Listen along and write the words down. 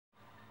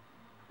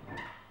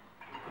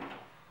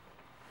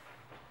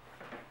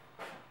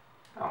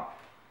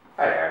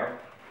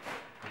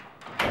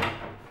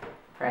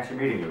for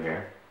meeting you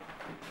here.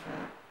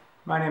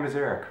 My name is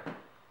Eric.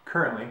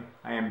 Currently,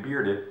 I am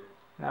bearded,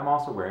 and I'm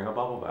also wearing a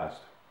bubble vest.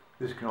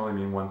 This can only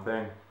mean one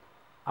thing.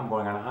 I'm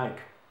going on a hike.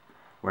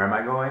 Where am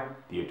I going?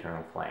 The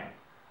Eternal Flame.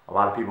 A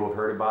lot of people have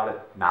heard about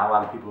it, not a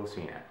lot of people have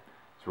seen it.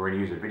 So we're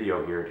going to use a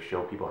video here to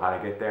show people how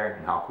to get there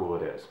and how cool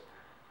it is.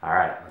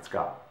 Alright, let's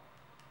go.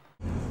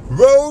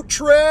 Road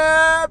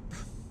trip!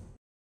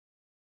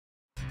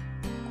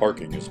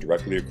 Parking is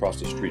directly across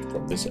the street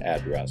from this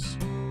address,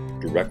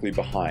 directly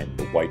behind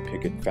the white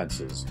picket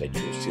fences that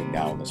you will see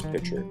now in this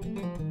picture.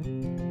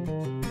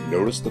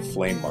 Notice the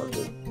flame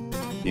marker.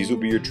 These will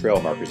be your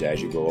trail markers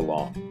as you go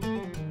along.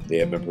 They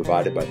have been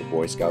provided by the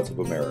Boy Scouts of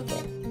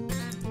America.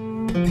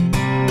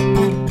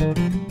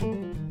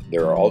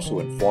 There are also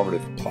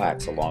informative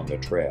plaques along the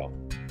trail.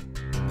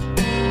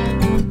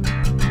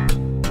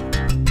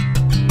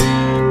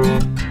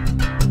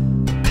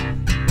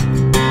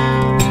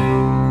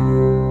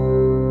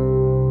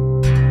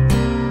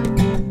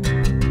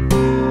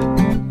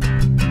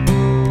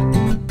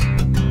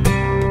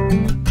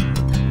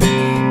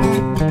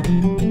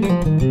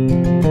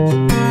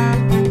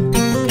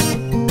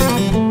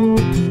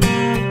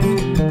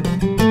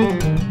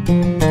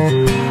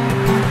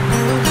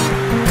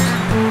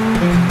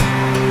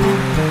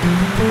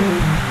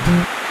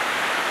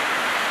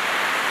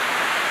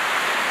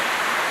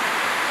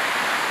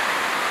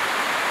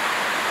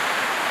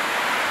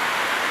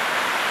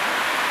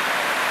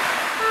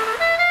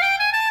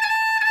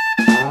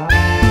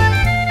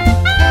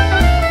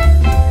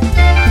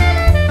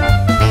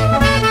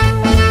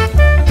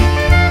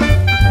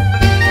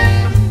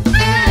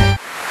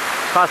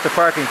 Cost of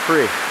parking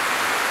free.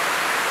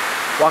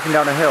 Walking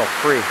down a hill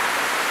free.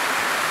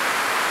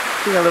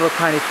 Seeing a little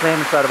tiny flame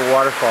inside of a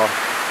waterfall.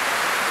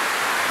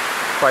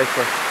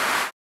 Priceless.